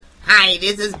Hi,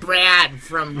 this is Brad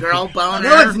from Girl Boner.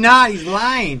 No, it's not. He's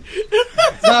lying.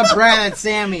 It's not Brad. It's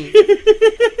Sammy.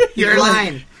 You're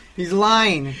lying. He's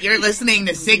lying. You're listening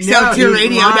to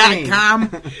 602radio.com.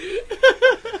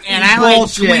 And I like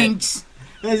twinks.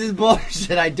 This is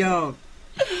bullshit. I don't.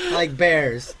 I like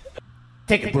bears.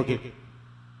 Take it, Brookie. 1,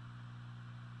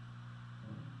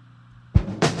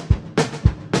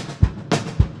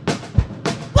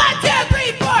 2,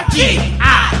 3, 4. G-I-R-L-B-O-N-E-I.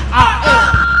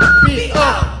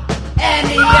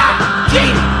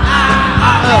 G-I-R-L-B-O-N-E-I.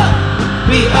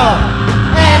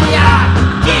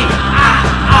 G-I-R-L-B-O-N-E-I.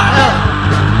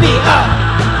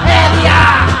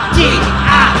 G-I-R-L-B-O-N-E-I.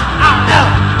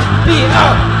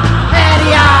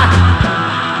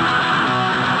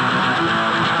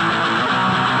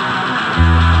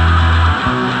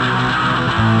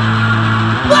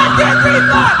 One, two, three,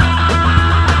 four.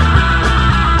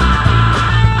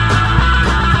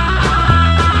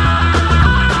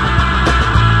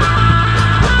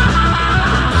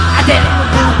 I did it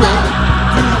with the wind.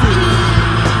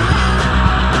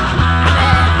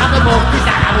 I'm the monkeys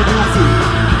out of the sea.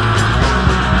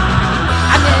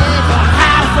 I never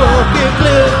had fucking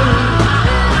clue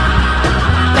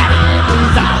that it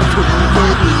was all true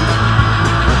for me.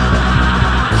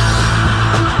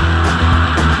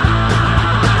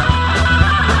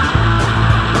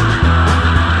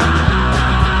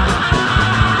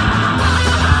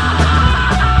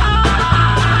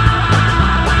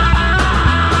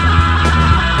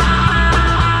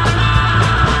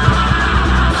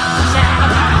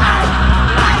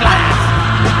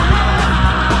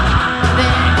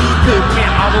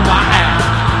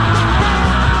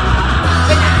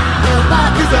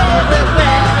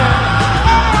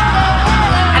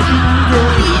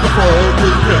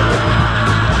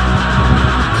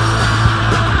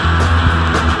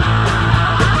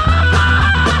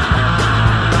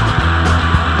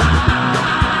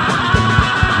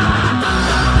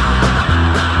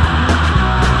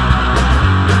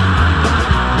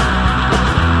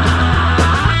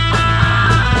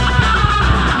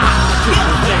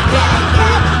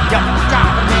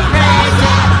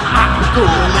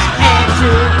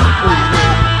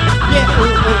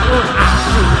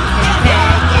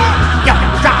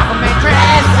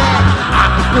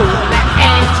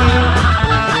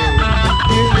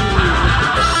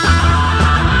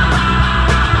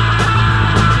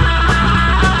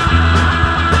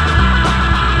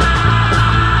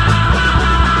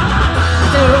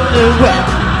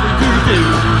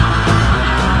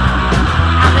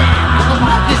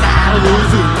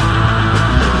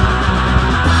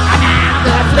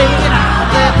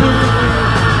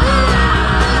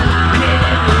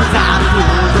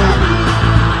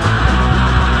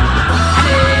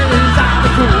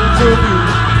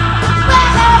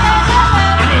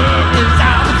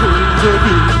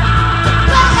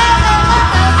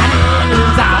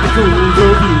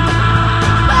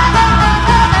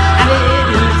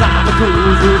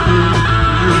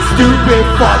 Stupid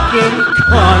fucking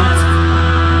cunt.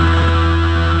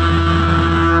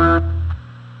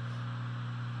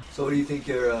 So what do you think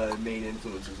your main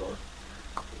influences are?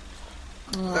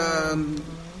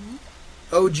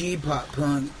 OG pop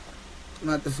punk.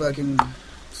 Not the fucking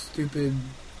stupid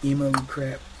emo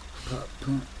crap pop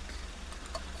punk.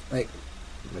 Like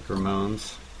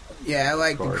Ramones. Yeah, I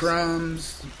like the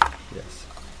Crumbs. Yes.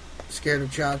 Scared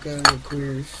of Chaka, the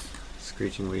Queers.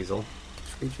 Screeching Weasel.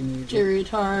 Jerry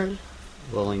Retard.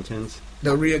 Wellingtons.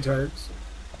 The Retards.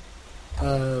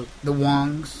 The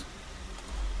Wongs.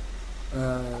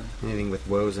 Anything with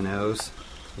woes and O's.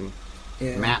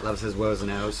 Yeah. Matt loves his woes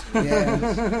and O's. Yeah.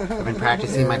 I've been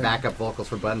practicing my backup vocals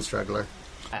for Button Struggler.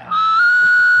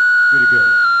 Good to go.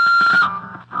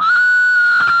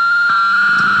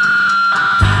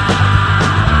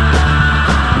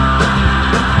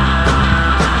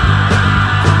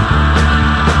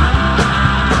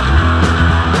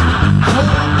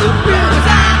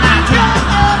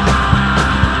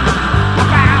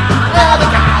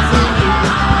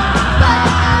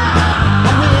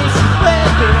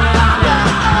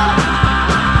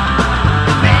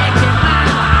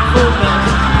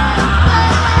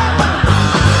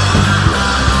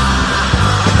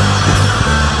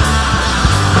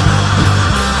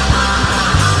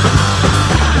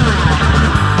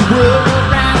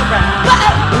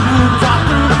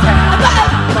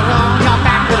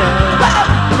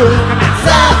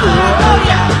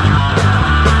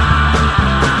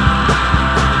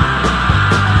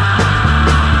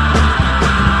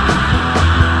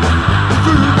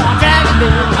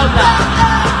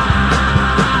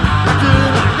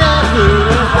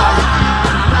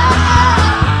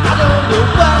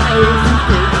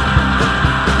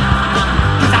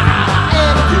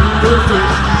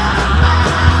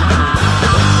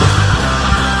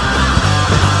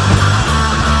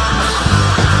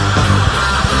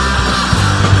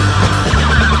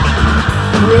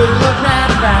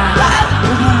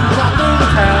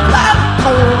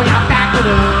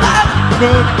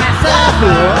 Burning myself,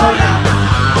 oh yeah.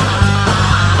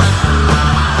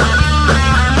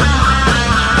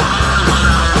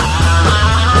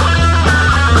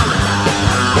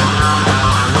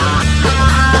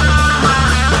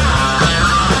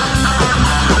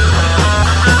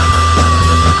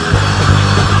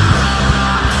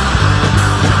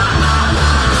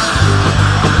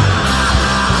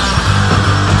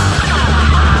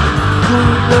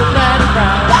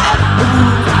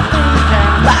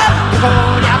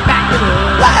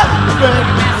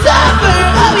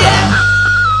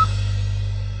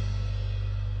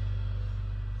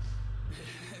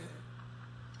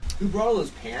 Who brought all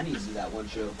those panties to that one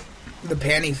show? The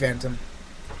Panty Phantom.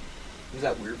 Was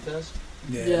that Weird Fest?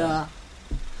 Yeah.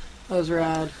 That was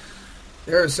rad.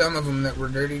 There are some of them that were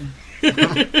dirty.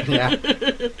 Yeah.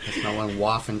 There's no one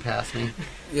waffing past me.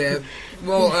 Yeah.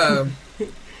 Well,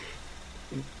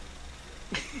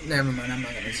 never mind. I'm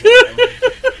not going to say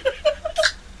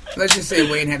that. Let's just say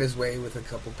Wayne had his way with a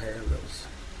couple pair of those.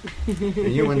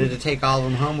 You wanted to take all of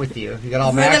them home with you. You got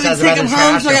all I Max didn't has take about them to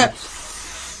home, trash so I them.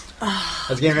 I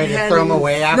was getting ready to throw them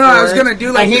away No, afterwards. I was going to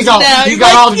do like And he's this. all, No, he you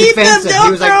got gotta all keep them, defensive. don't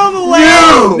He was like, throw 'em away.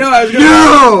 No, I was gonna-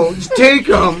 no, just take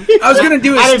them. I was going to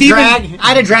do a I Steven...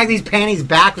 had to drag these panties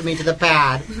back with me to the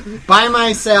pad by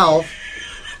myself,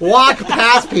 walk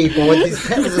past people with a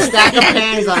stack of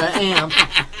panties on an amp,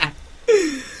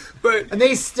 But, and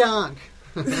they stunk.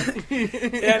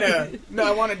 and, no,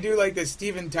 I want to do like the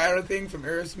Steven Tyler thing from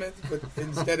Aerosmith, but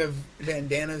instead of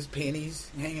bandanas, panties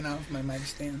hanging off my mic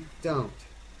stand. Don't.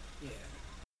 Yeah.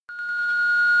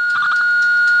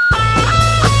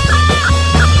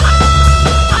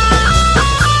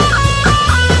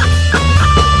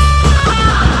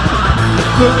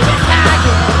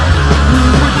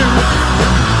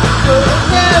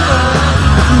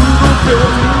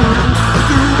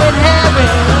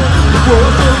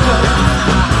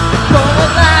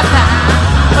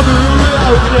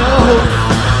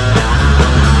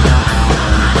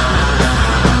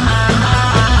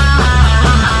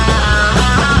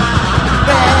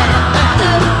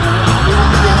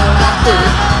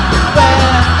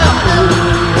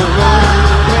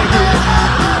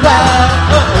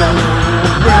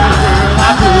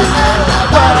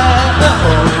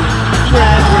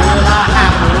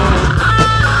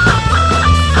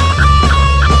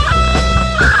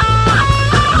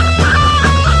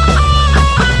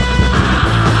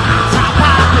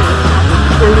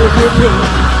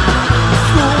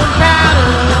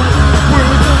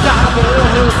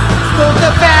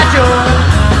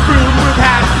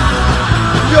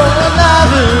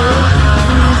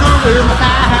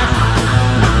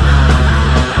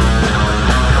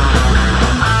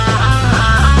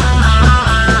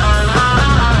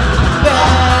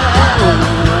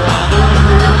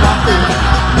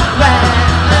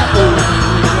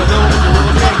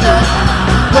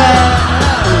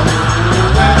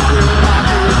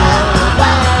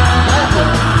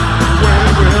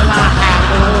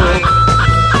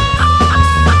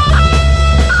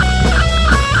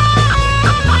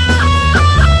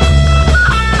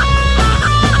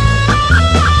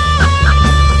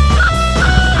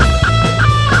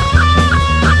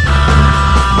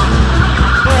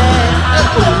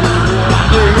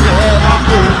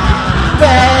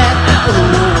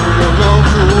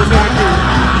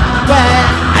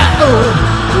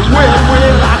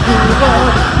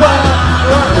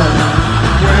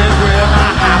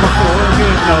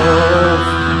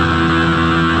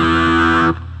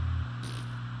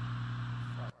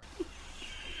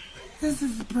 This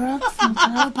is Brooke from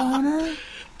Pearl Boner.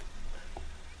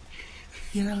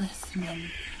 You're listening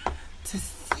to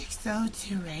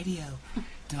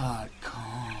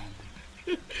 602radio.com.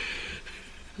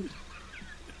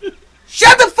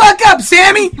 Shut the fuck up,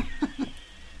 Sammy! That's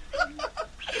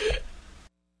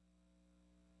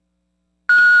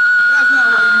not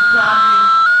what you call me.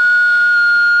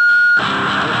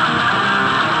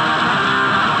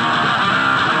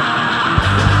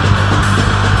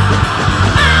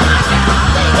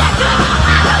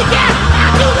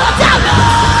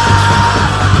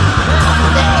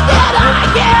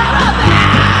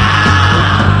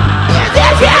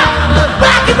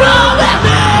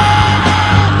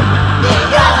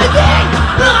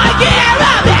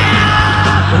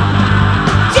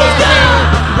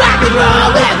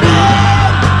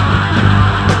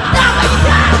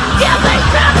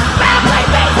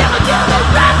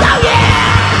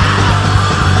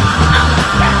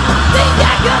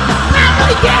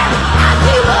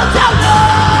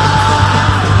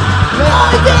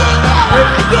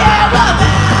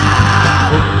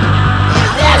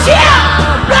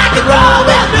 Rock and roll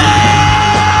with me.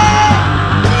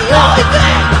 The only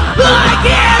thing like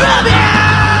care of you.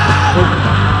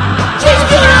 She's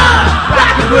gonna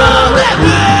rock and roll with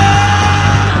me.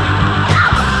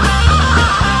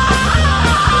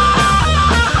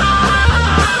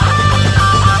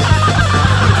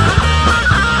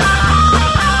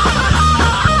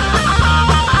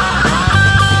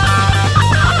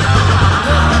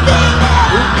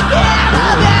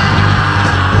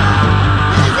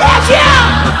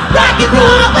 Rock and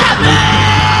roll with me.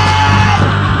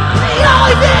 The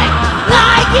only thing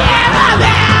I care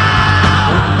about.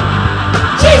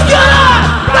 She's gonna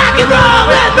rock and roll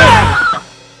with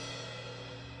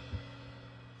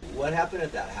me. What happened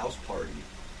at that house party?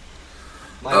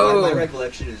 My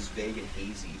recollection is vague and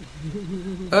hazy.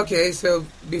 Okay, so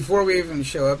before we even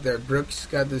show up there, Brooks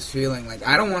got this feeling like,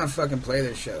 I don't want to fucking play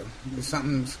this show.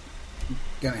 Something's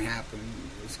gonna happen.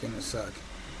 It's gonna suck.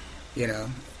 You know?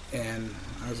 And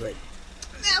I was like,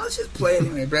 nah, let's just play it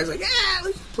anyway. Brad's like, yeah,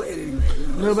 let's just play it anyway. You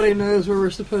know, Nobody knows where we're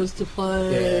supposed to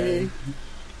play. Yeah.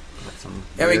 Some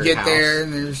And we weird get house. there,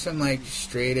 and there's some, like,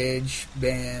 straight edge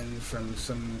band from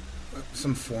some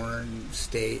foreign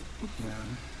state, you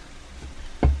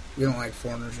know. We don't like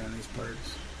foreigners around these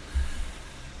parts.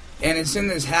 And it's in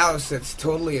this house that's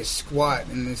totally a squat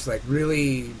in this, like,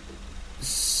 really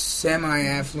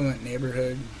semi-affluent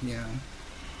neighborhood, you know.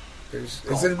 It's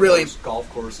a really golf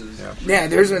courses. yeah.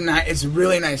 It's a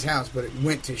really nice house, but it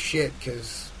went to shit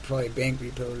because probably bank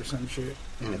repo or some shit.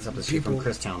 And it's up the street from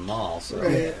Christown Mall, so...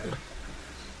 Yeah.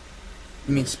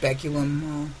 You mean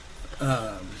Speculum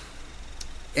Mall?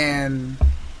 And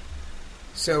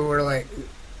so we're like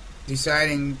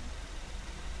deciding,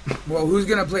 well, who's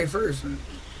gonna play first? And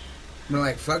we're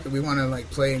like, fuck it, we want to like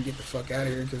play and get the fuck out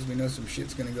of here because we know some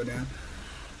shit's gonna go down.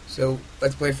 So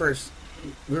let's play first.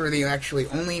 We were the actually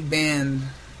only band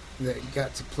that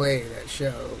got to play that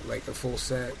show, like a full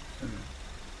set,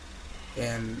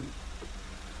 and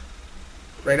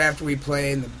right after we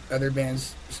played and the other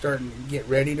band's starting to get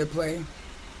ready to play,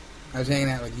 I was hanging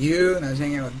out with you and I was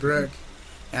hanging out with Brooke,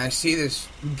 and I see this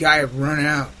guy run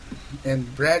out,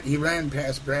 and Brett, he ran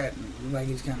past Brett and it looked like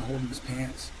he's kind of holding his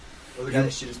pants. Oh, the guy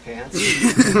that shit his pants?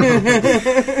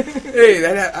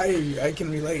 Hey, I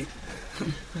can relate.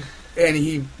 And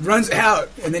he runs out,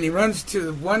 and then he runs to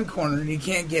the one corner, and he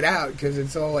can't get out because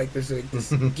it's all like there's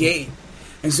this gate.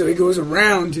 And so he goes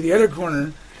around to the other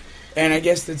corner, and I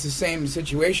guess it's the same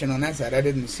situation on that side. I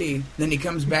didn't see. Then he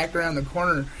comes back around the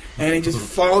corner, and he just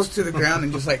falls to the ground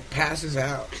and just like passes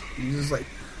out. And he's just like,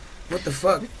 what the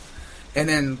fuck? And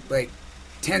then like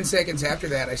 10 seconds after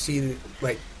that, I see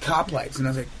like cop lights, and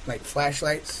I was like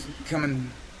flashlights coming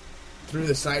through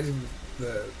the sides of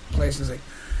the place. I was like,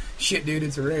 shit, dude,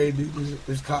 it's a raid, dude.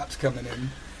 There's cops coming in.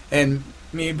 And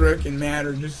me, Brooke, and Matt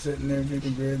are just sitting there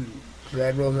drinking beer, and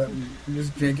Brad rolls up and we're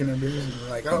just drinking our beers, and we're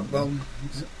like, oh, well,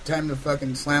 it's time to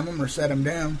fucking slam them or set them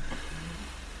down.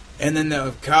 And then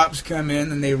the cops come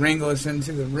in, and they wrangle us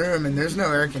into the room, and there's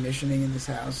no air conditioning in this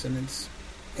house, and it's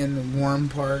in the warm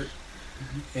part,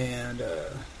 and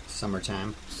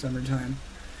Summertime.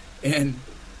 And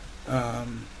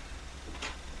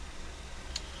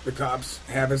the cops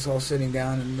have us all sitting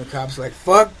down, and the cops are like,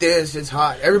 fuck this, it's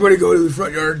hot. Everybody go to the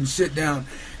front yard and sit down.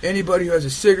 Anybody who has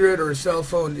a cigarette or a cell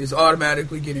phone is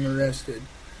automatically getting arrested.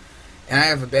 And I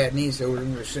have a bad knee, so when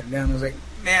we were sitting down, I was like,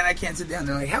 man, I can't sit down.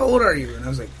 They're like, how old are you? And I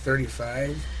was like,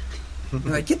 35.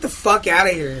 They're like, get the fuck out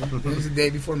of here. It was the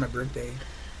day before my birthday.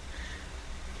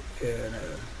 And,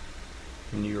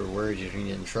 And you were worried you were going to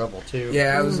get in trouble, too.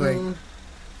 yeah, I was like,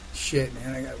 shit,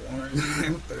 man, I got warrants.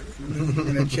 I'm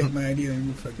going to check my ID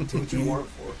and fucking take What'd you me. warrant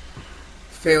for?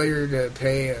 Failure to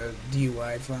pay a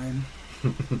DUI fine.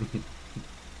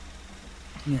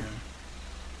 Yeah.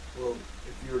 Well,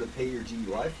 if you were to pay your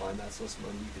DUI fine, that's less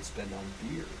money you could spend on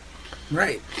beer.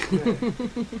 Right.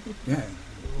 Yeah.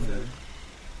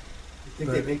 I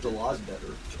think they make the laws better.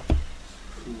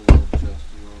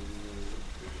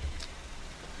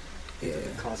 Yeah.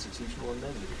 Constitutional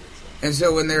amendment against that. And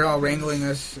so when they're all wrangling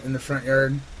us in the front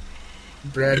yard,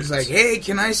 Brad's like, hey,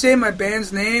 can I say my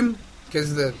band's name?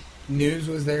 Because the news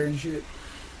was there and shit.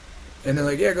 And they're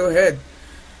like, yeah, go ahead.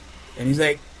 And he's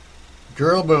like,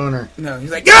 Girl boner. no,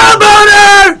 he's like, Girl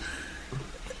Boner!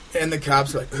 And the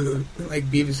cops are like, like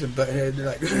Beavis and Butthead. They're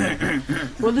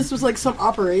like, Well, this was like some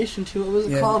operation too. What was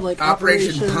it yeah, called? Like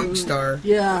Operation Punk Star.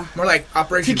 Yeah. More like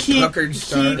Operation To keep- Puckered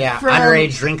Star. keep- Yeah, From-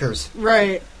 underage drinkers.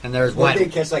 Right. And there's What, what? they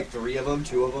catch like 3 of them,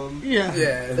 2 of them? Yeah.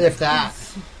 Yeah. If that.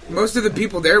 Most of the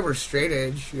people there were straight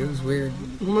edge. It was weird.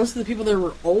 Most of the people there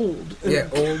were old. Yeah,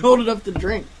 old. Old enough to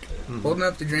drink. Old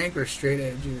enough to drink or straight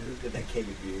edge. Get that keg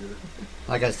of beer.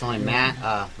 Like I was telling Matt,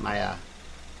 my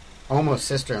almost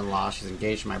sister-in-law, she's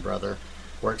engaged to my brother,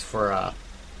 works for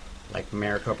like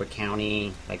Maricopa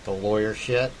County, like the lawyer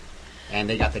shit, and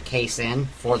they got the case in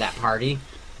for that party,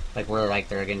 like where like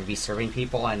they're going to be serving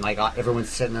people, and like everyone's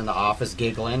sitting in the office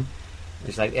giggling.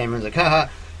 It's like everyone's like, haha,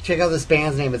 check out this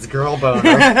band's name, it's Girl Boner.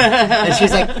 And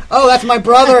she's like, oh, that's my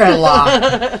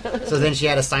brother-in-law. So then she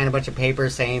had to sign a bunch of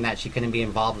papers saying that she couldn't be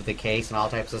involved with the case and all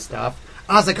types of stuff.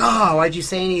 I was like, oh, why'd you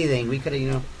say anything? We could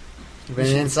have,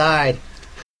 been inside.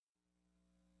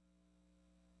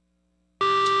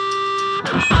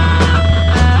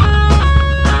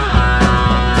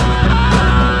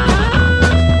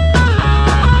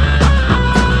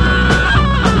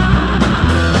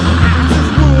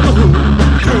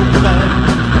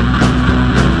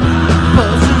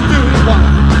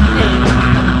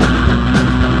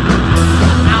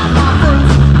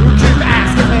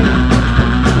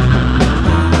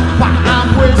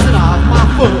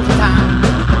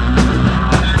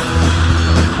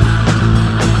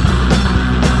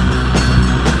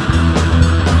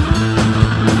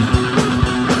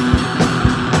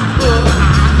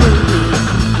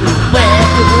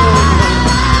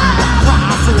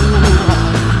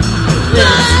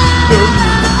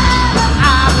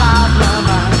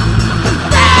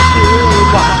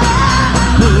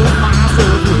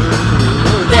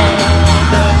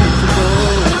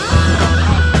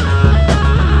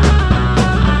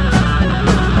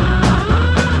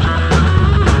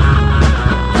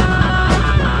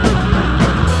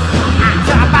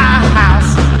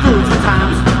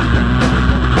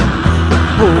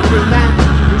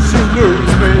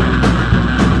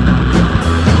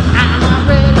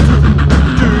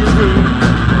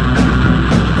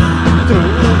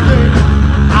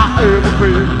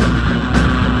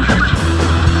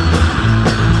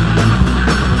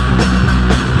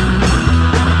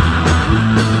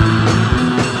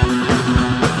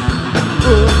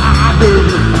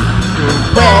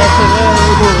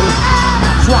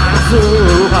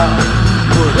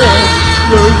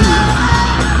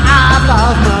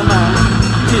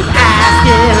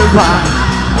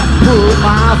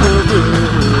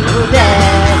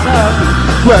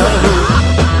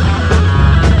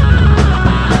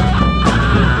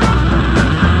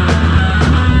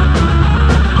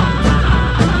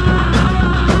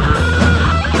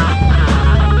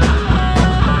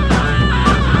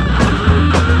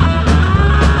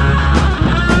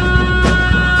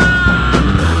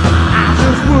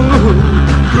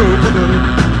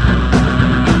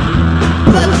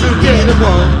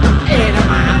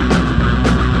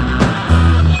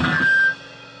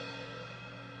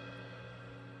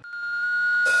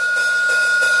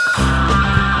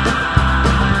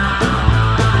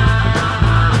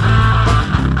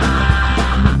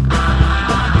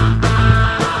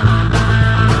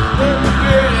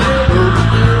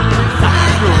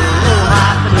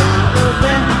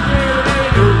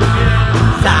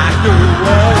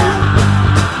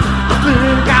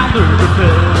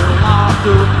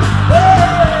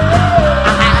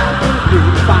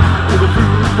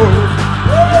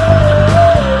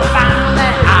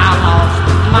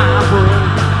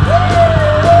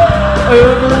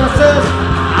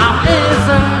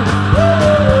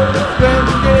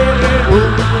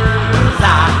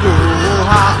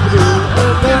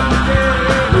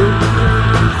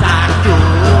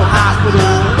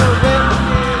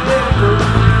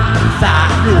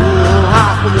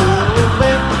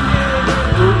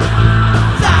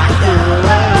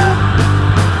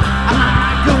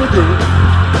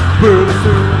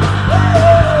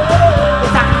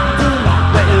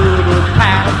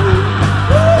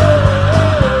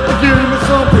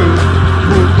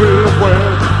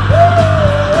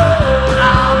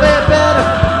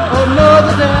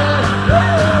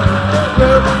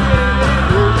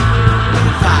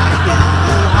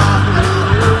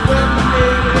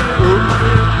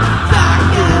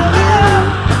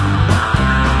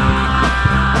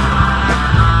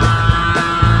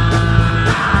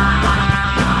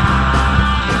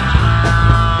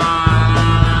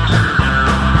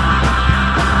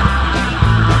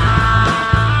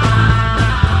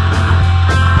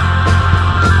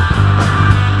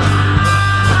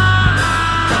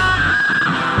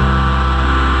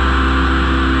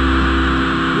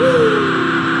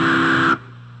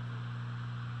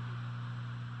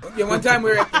 One time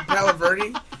we were at the Palo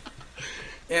Verde,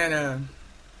 and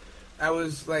I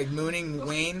was like mooning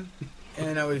Wayne,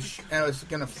 and I was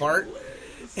gonna fart,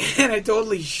 and I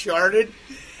totally sharted,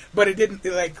 but it didn't.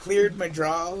 It like cleared my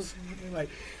jaws, like.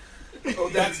 Oh,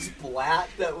 that splat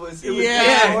that was. It was Yeah.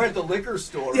 next door at the liquor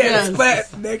store. Yeah, Yes. the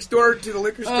splat next door to the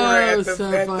liquor store at the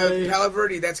so funny. Palo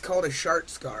Verde. That's called a shart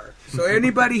scar. So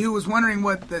anybody who was wondering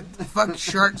what the fuck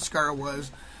shart scar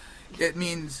was, it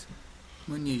means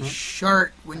when you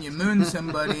shart, when you moon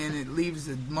somebody and it leaves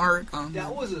a mark on That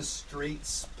them. was a straight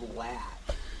splat.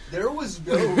 There was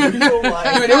no real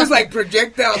like. It was like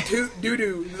projectile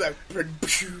doo-doo. It was like,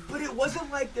 But it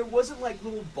wasn't like there wasn't like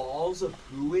little balls of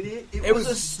poo in it. It was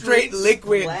a straight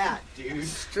liquid. splat, dude.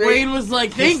 Wayne was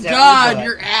like, "Thank that God butt.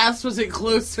 your ass wasn't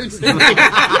closer to me,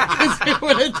 because it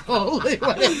would have totally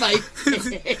went in my face."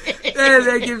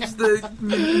 that gives the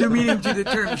new meaning to the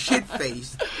term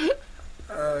shit-faced.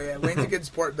 Oh, yeah. Wayne's a good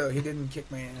sport, though. He didn't kick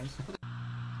my ass.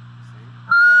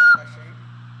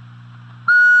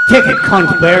 Take it,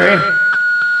 cuntberry.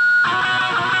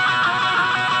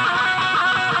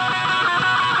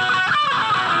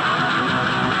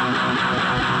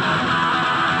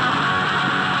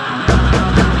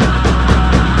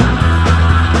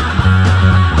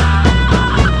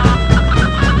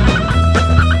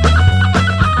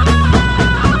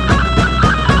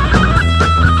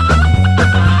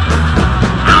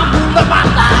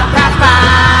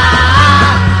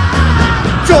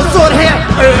 Just on him,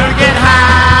 get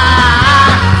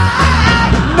high.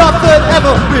 Nothing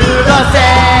ever feel the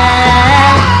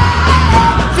same.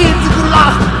 Seems you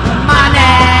lost my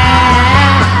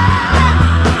name.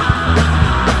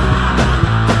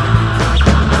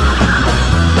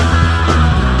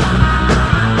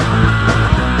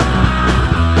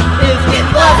 It's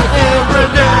getting love every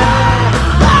day.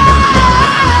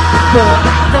 But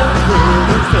I don't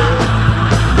really say.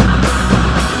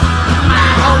 My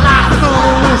whole life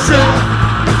bullshit.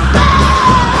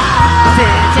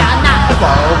 Since you're not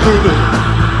involved with it.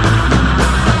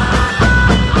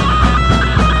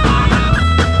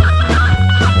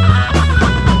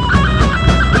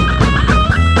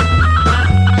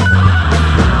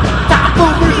 Time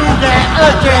for me to get a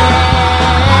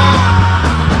drink.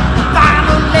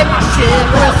 Finally my shit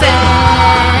will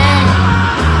sing.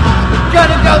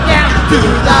 Gonna go down to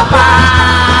the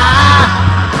bar.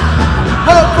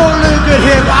 Hopefully good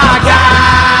him I got.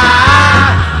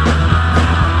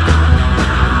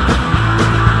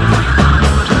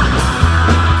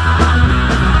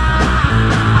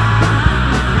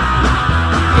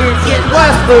 It's getting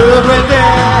worse every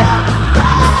day.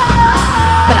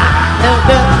 But I know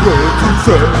the word to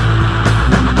say.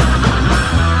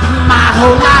 My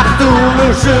whole life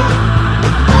doing shit.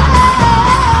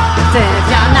 Since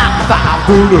you're not involved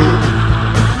with it.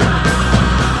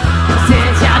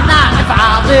 Since you're not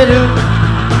involved with it.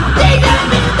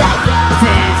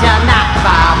 Since you're not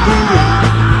involved with it.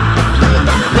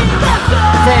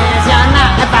 Since you're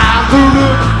not involved with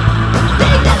it.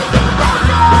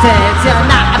 Since you're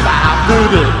not involved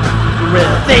with it.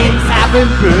 Real things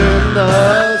haven't been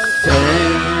the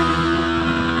same.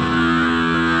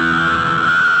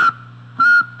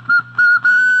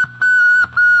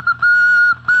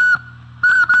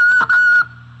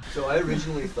 So I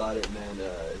originally thought it meant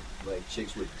like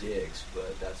chicks with dicks,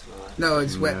 but that's not. No,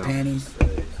 it's wet No. panties. Right.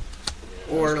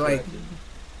 Yeah, I Or was like- corrected.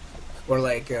 Or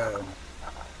like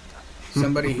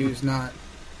somebody who's not,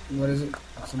 what is it?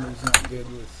 Somebody who's not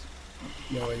good with,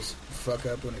 you always fuck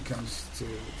up when it comes to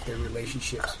their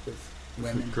relationships with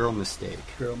women. Girl mistake.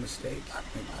 Girl mistake.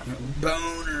 Like,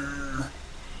 boner.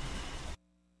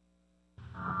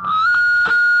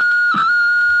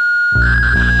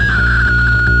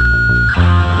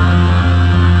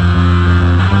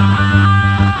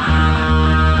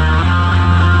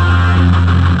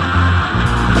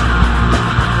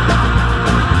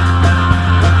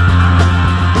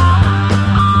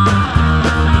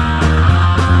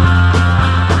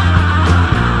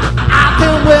 I've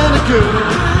been really good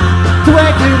to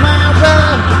work through my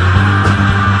world.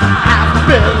 I've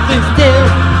built this deal.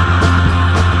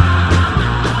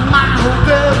 My whole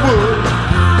world would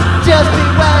just be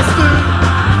Western.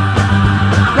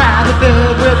 Rather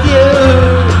build with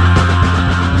you.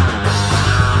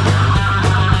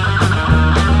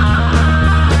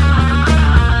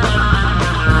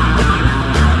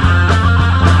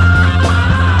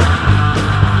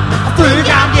 I think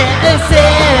I'm getting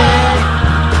sick.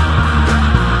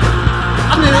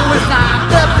 I knew it's not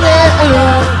the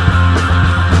blue.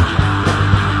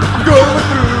 I'm going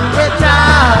through it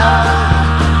now.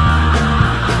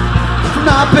 From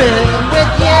not being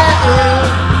with you.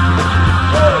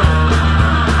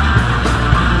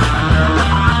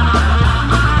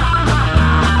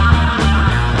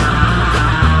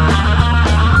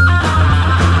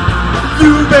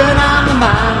 You've been on my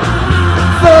mind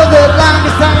for the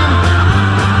longest time.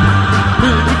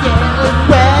 Need to get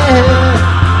away.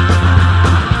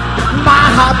 My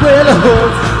heart really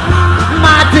hurts.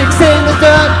 My dick's in the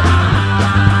dirt.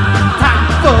 Time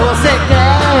for a sick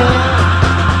day.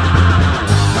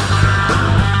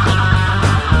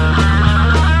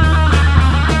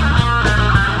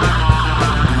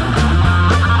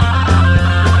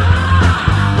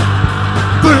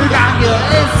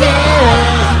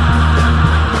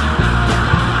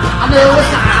 know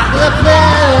it's not the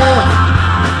plan.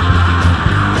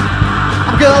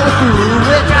 I'm going through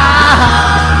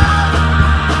withdrawal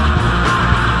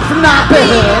from not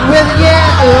being with you.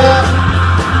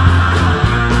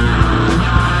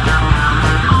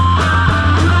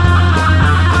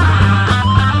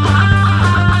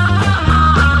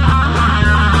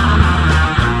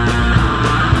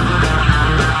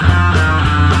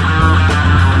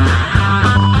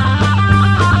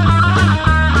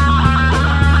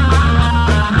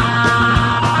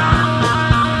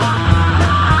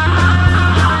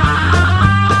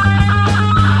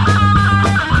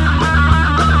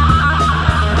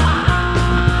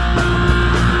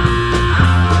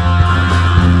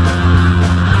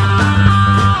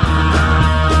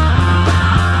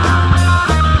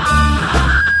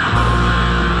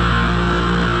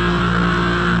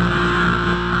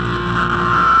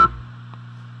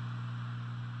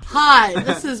 Hi,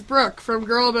 this is Brooke from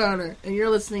Girl Boner, and you're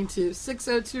listening to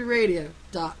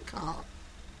 602radio.com.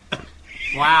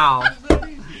 Wow.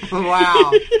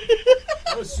 Wow.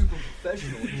 That was super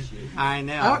professional and shit. I I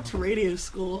know. went to radio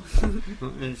school.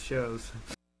 It shows.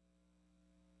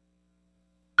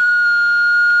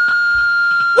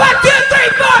 1, 2, 3,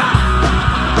 4.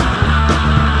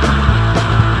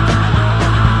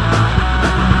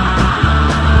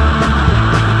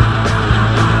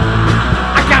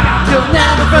 You'll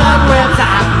never from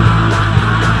website.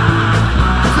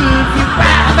 See if you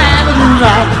find a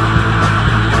moonlight.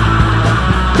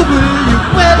 The way you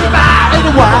will be by in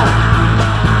a while.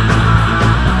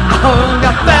 I hung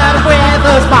up better with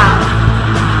a smile.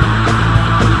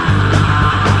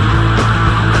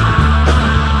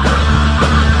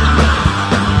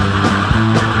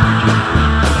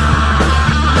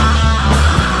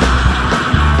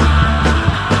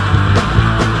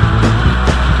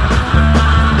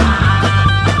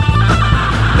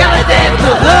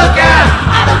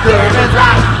 Girl is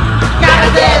right. Gotta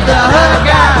dance the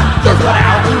hooker. Just what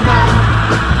I'll do now.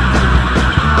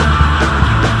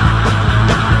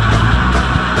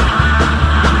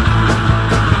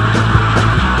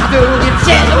 I do get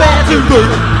shit way too good.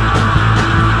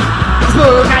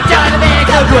 Smoke, I try to make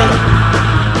a drink.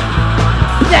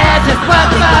 That's just what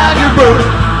the fuck you do.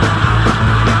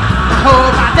 I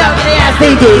hope I don't get the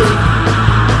STDs.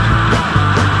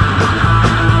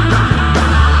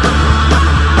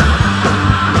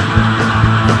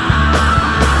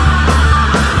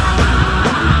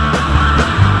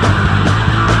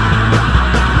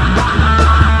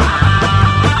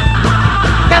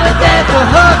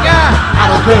 I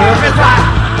don't care if it's right.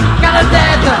 Gotta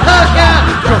dance the hooker.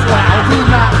 Just what I'll do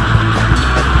now.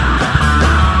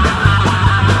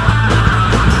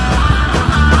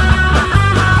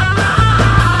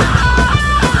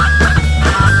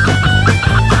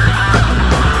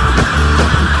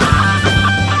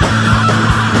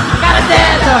 Gotta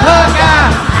dance the hooker.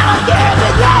 I don't care if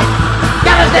it's right.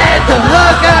 Gotta dance the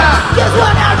hooker. Just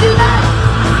what I'll do now.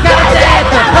 Gotta dance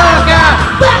the hooker.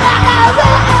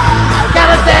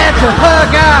 Gotta dance the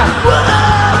hooker.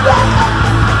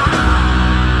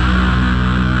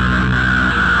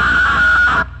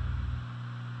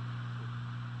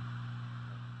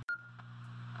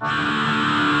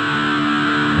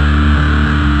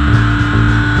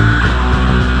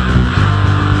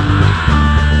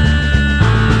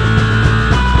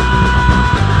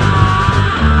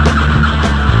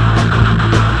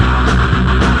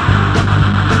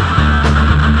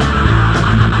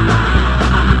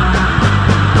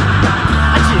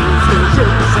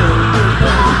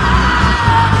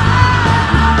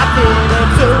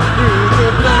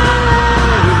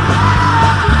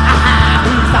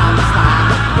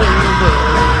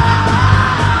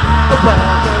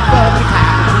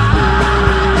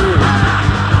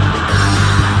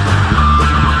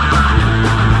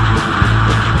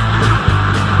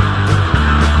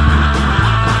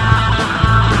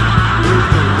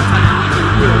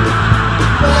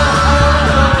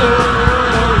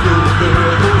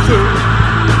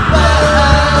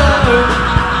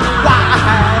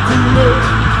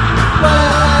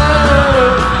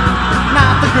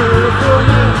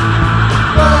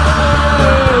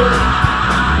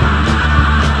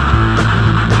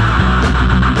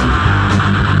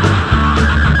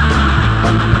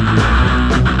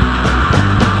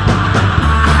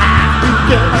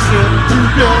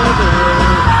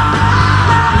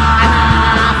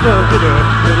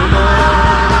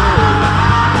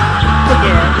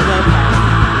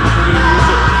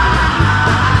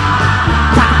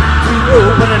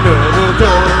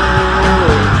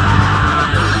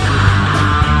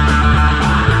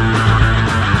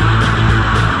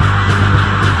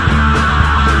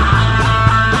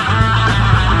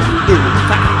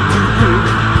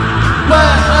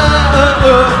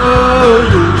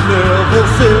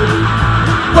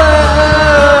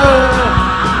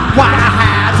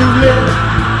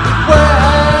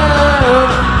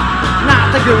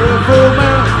 the girl from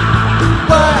hell.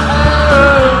 Whoa.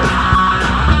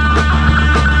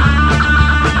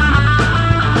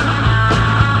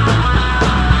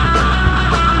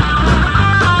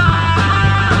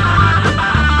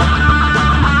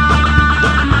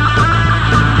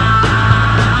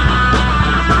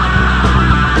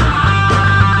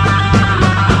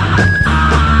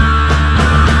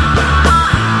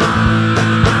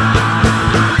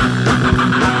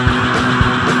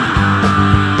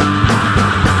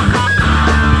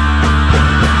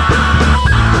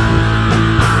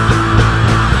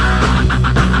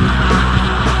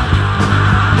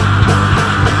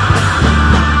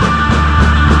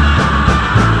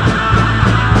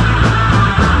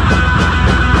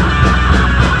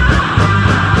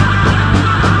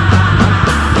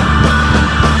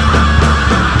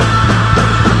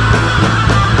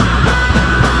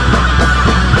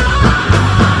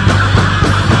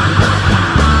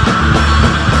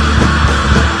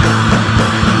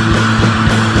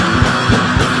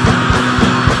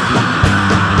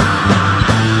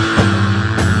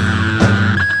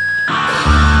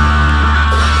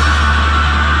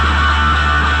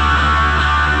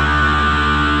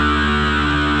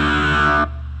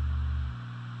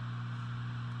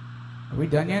 Are we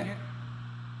done yet?